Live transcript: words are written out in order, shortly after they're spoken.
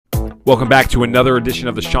Welcome back to another edition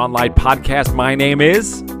of the Sean Light Podcast. My name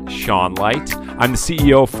is Sean Light. I'm the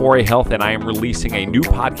CEO of 4A Health, and I am releasing a new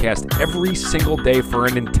podcast every single day for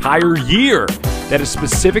an entire year that is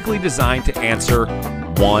specifically designed to answer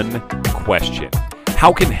one question.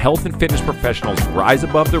 How can health and fitness professionals rise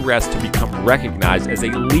above the rest to become recognized as a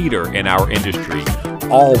leader in our industry,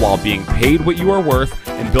 all while being paid what you are worth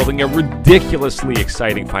and building a ridiculously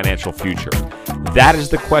exciting financial future? That is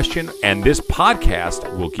the question, and this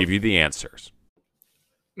podcast will give you the answers.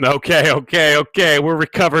 Okay. We're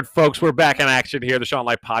recovered, folks. We're back in action here. The Sean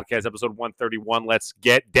Light Podcast, episode 131. Let's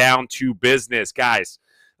get down to business, guys.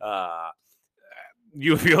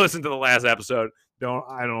 If you listen to the last episode,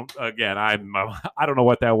 I don't know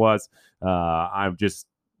what that was.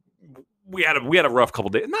 We had a rough couple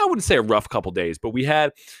days. No, I wouldn't say a rough couple days, but we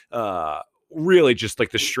had really just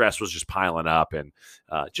like the stress was just piling up and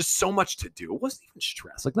just so much to do. It wasn't even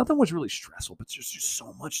stress. Like nothing was really stressful, but there's just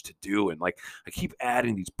so much to do. And like I keep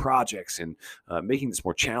adding these projects and making this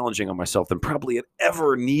more challenging on myself than probably it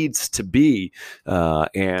ever needs to be.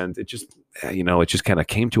 And it just, it just kind of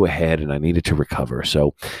came to a head and I needed to recover.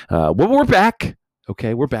 So we're back.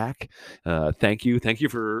 Okay, we're back. Thank you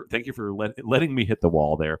for letting me hit the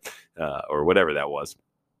wall there, or whatever that was.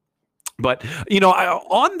 But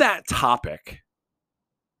on that topic,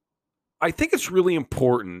 I think it's really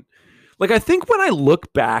important. Like I think when I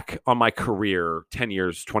look back on my career 10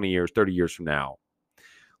 years, 20 years, 30 years from now,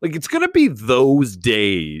 like it's going to be those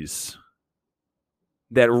days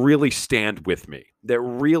that really stand with me, that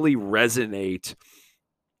really resonate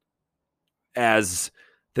as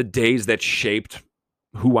the days that shaped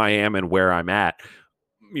who I am and where I'm at.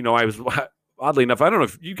 I was, oddly enough, I don't know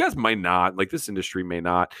if you guys might not, like this industry may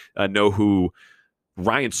not know who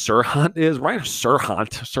Ryan Serhant is. Ryan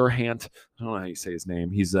Serhant. I don't know how you say his name.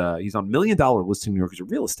 He's on $1 Million Listing New York. He's a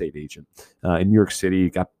real estate agent in New York City.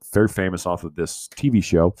 Got very famous off of this TV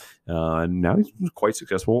show. And now he's quite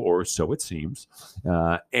successful, or so it seems.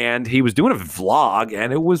 And he was doing a vlog,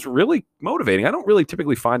 and it was really motivating. I don't really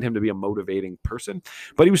typically find him to be a motivating person,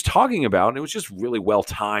 but he was talking about, and it was just really well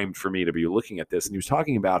timed for me to be looking at this. And he was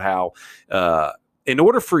talking about how, in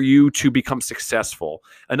order for you to become successful,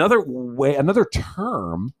 another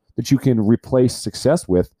term that you can replace success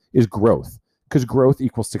with is growth, because growth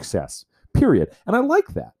equals success, period. And I like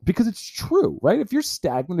that because it's true, right? If you're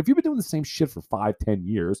stagnant, if you've been doing the same shit for 5-10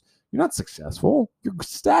 years, you're not successful. You're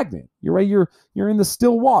stagnant. You're right. You're in the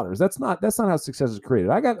still waters. That's not how success is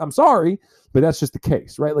created. I'm sorry, but that's just the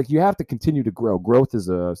case, right? Like you have to continue to grow. Growth is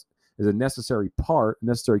a necessary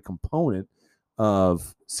component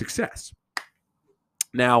of success.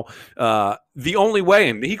 Now, the only way,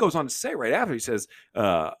 and he goes on to say right after, he says,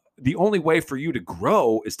 the only way for you to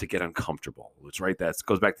grow is to get uncomfortable. It's right. That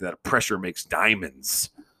goes back to that pressure makes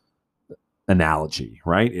diamonds analogy,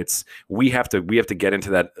 right? It's we have to get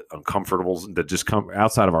into that uncomfortable, that just come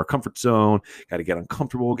outside of our comfort zone. Got to get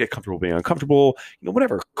uncomfortable, get comfortable being uncomfortable.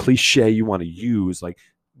 Whatever cliche you want to use, like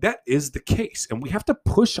that is the case, and we have to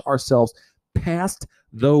push ourselves past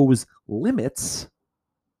those limits,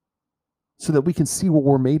 so that we can see what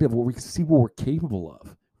we're made of, we can see what we're capable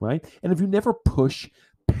of, right? And if you never push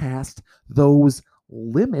past those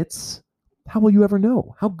limits, how will you ever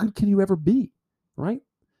know? How good can you ever be, right?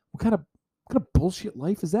 What kind of bullshit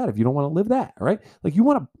life is that if you don't want to live that, right? Like you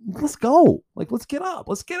want to, let's go. Like let's get up,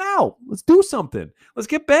 let's get out, let's do something, let's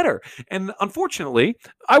get better. And unfortunately,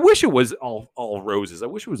 I wish it was all roses. I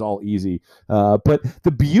wish it was all easy. But the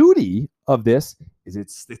beauty of this is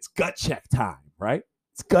it's gut check time, right?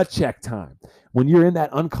 It's gut check time. When you're in that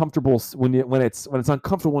uncomfortable, when it's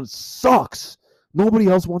uncomfortable and it sucks, nobody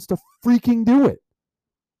else wants to freaking do it.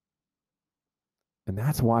 And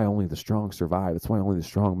that's why only the strong survive. That's why only the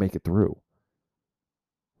strong make it through.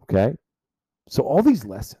 Okay? So all these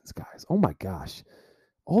lessons, guys, oh my gosh,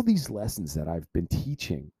 all these lessons that I've been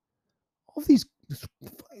teaching, all these,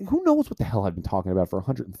 who knows what the hell I've been talking about for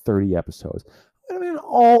 130 episodes. I mean,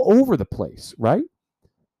 all over the place, right?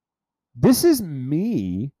 This is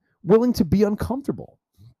me willing to be uncomfortable.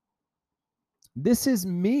 This is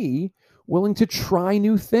me willing to try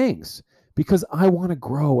new things because I want to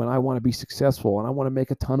grow and I want to be successful and I want to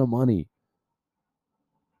make a ton of money.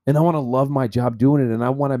 And I want to love my job doing it, and I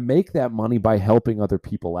want to make that money by helping other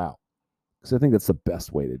people out. Because I think that's the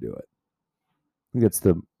best way to do it. I think that's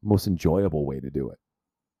the most enjoyable way to do it.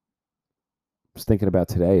 I was thinking about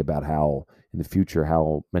today about how in the future,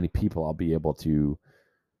 how many people I'll be able to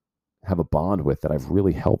have a bond with that I've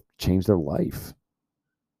really helped change their life,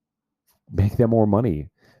 make them more money,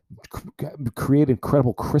 create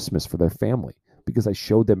incredible Christmas for their family because I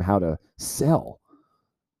showed them how to sell.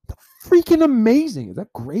 Freaking amazing. Is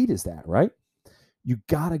that great? Is that right? You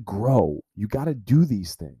got to grow. You got to do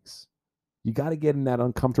these things. You got to get in that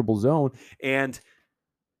uncomfortable zone. And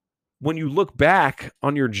when you look back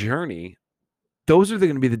on your journey, those are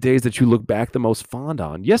going to be the days that you look back the most fond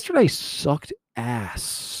on. Yesterday sucked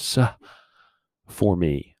ass for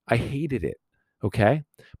me. I hated it. Okay.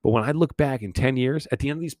 But when I look back in 10 years at the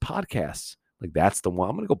end of these podcasts, like that's the one.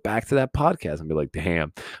 I'm going to go back to that podcast and be like,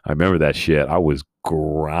 damn, I remember that shit. I was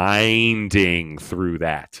grinding through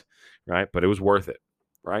that. Right. But it was worth it.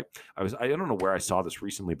 Right. I don't know where I saw this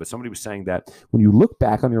recently, but somebody was saying that when you look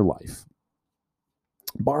back on your life,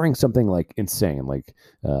 barring something like insane, like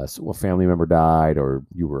a family member died or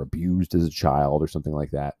you were abused as a child or something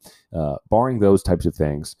like that, barring those types of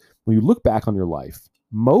things, when you look back on your life,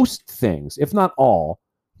 most things, if not all,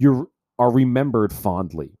 you are remembered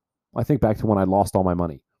fondly. I think back to when I lost all my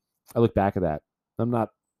money. I look back at that. I'm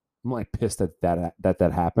like pissed that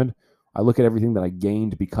happened. I look at everything that I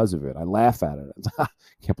gained because of it. I laugh at it.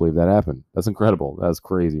 Can't believe that happened. That's incredible. That's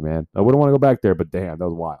crazy, man. I wouldn't want to go back there, but damn, that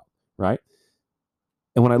was wild, right?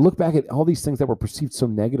 And when I look back at all these things that were perceived so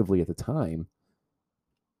negatively at the time,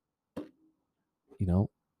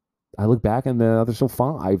 I look back and they're so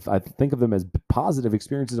fun. I think of them as positive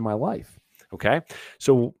experiences in my life. Okay.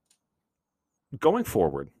 So going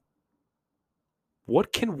forward,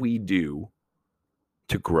 what can we do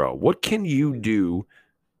to grow? What can you do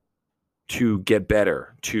to get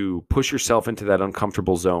better, to push yourself into that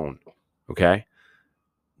uncomfortable zone? Okay.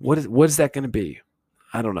 What is that going to be?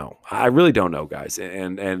 I don't know. I really don't know, guys.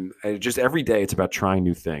 And just every day it's about trying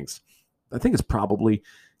new things. I think it's probably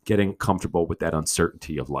getting comfortable with that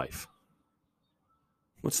uncertainty of life.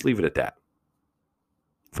 Let's leave it at that.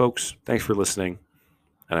 Folks, thanks for listening.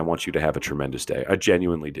 And I want you to have a tremendous day. I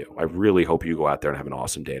genuinely do. I really hope you go out there and have an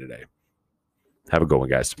awesome day today. Have a good one,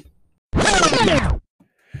 guys.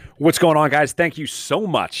 What's going on, guys? Thank you so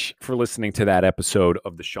much for listening to that episode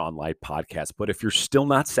of the Sean Light Podcast. But if you're still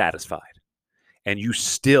not satisfied and you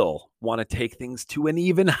still want to take things to an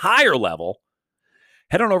even higher level,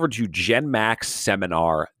 head on over to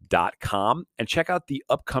genmaxseminar.com and check out the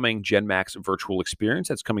upcoming GenMax virtual experience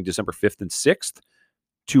that's coming December 5th and 6th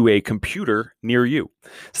to a computer near you.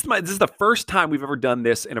 This is the first time we've ever done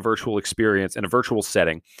this in a virtual experience, in a virtual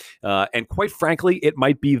setting. And quite frankly, it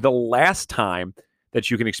might be the last time that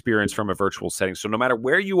you can experience from a virtual setting. So no matter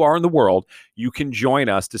where you are in the world, you can join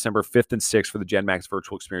us December 5th and 6th for the GenMax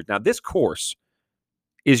virtual experience. Now, this course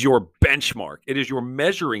is your benchmark. It is your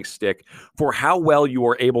measuring stick for how well you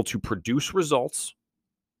are able to produce results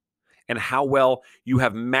and how well you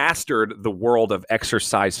have mastered the world of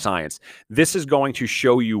exercise science. This is going to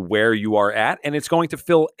show you where you are at, and it's going to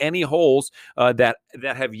fill any holes that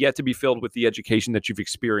have yet to be filled with the education that you've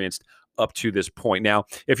experienced up to this point. Now,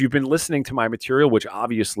 if you've been listening to my material, which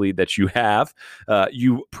obviously that you have,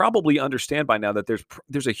 you probably understand by now that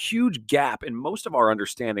there's a huge gap in most of our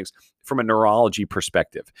understandings from a neurology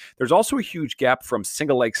perspective. There's also a huge gap from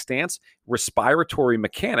single leg stance, respiratory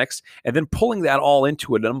mechanics, and then pulling that all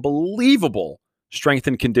into an unbelievable strength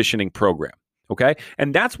and conditioning program. Okay.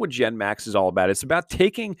 And that's what GenMax is all about. It's about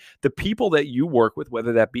taking the people that you work with,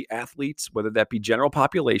 whether that be athletes, whether that be general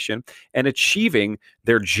population, and achieving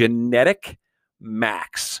their genetic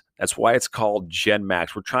max. That's why it's called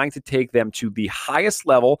GenMax. We're trying to take them to the highest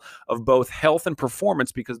level of both health and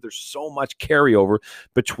performance because there's so much carryover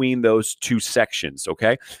between those two sections,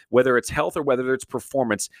 okay? Whether it's health or whether it's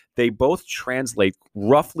performance, they both translate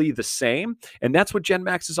roughly the same. And that's what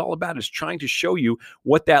GenMax is all about, is trying to show you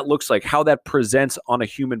what that looks like, how that presents on a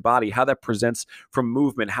human body, how that presents from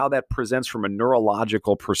movement, how that presents from a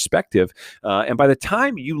neurological perspective. And by the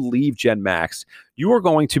time you leave GenMax, you are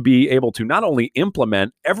going to be able to not only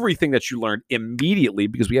implement everything that you learned immediately,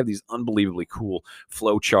 because we have these unbelievably cool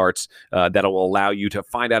flow charts that will allow you to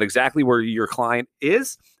find out exactly where your client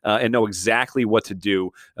is and know exactly what to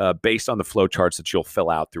do based on the flow charts that you'll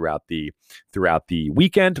fill out throughout the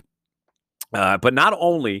weekend. But not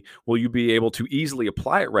only will you be able to easily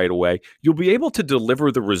apply it right away, you'll be able to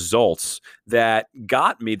deliver the results that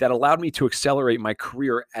allowed me to accelerate my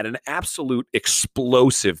career at an absolute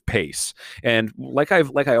explosive pace. And like I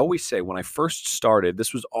always say, when I first started,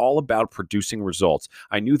 this was all about producing results.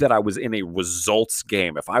 I knew that I was in a results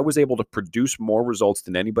game. If I was able to produce more results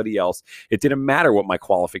than anybody else, it didn't matter what my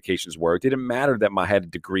qualifications were. It didn't matter that I had a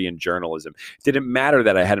degree in journalism. It didn't matter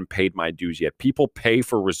that I hadn't paid my dues yet. People pay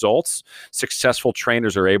for results. Successful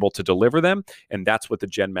trainers are able to deliver them, and that's what the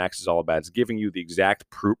GenMax is all about. It's giving you the exact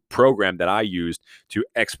program that I used to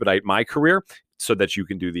expedite my career so that you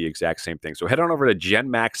can do the exact same thing. So head on over to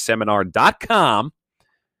genmaxseminar.com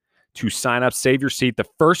to sign up. Save your seat. The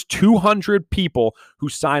first 200 people who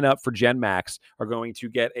sign up for Gen Max are going to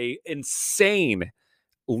get a insane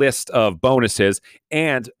list of bonuses,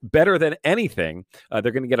 and better than anything,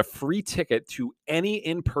 they're going to get a free ticket to any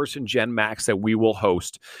in-person Gen Max that we will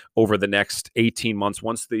host over the next 18 months.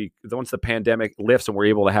 Once the pandemic lifts and we're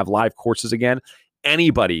able to have live courses again,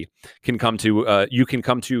 anybody can come to. You can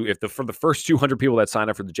come to for the first 200 people that sign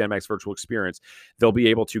up for the Gen Max virtual experience, they'll be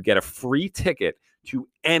able to get a free ticket to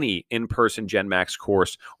any in-person Gen Max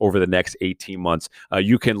course over the next 18 months.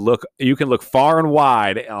 You can look far and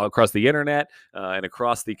wide across the internet and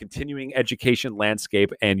across the continuing education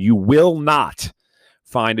landscape, and you will not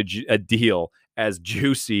find a deal as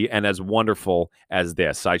juicy and as wonderful as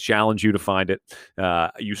this. I challenge you to find it.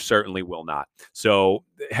 You certainly will not. So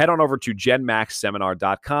head on over to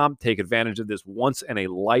genmaxseminar.com. Take advantage of this once in a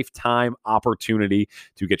lifetime opportunity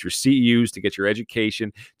to get your CEUs, to get your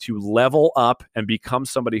education, to level up and become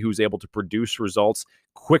somebody who's able to produce results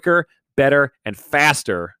quicker, better, and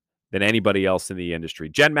faster than anybody else in the industry.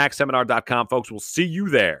 genmaxseminar.com, folks. We'll see you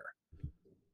there.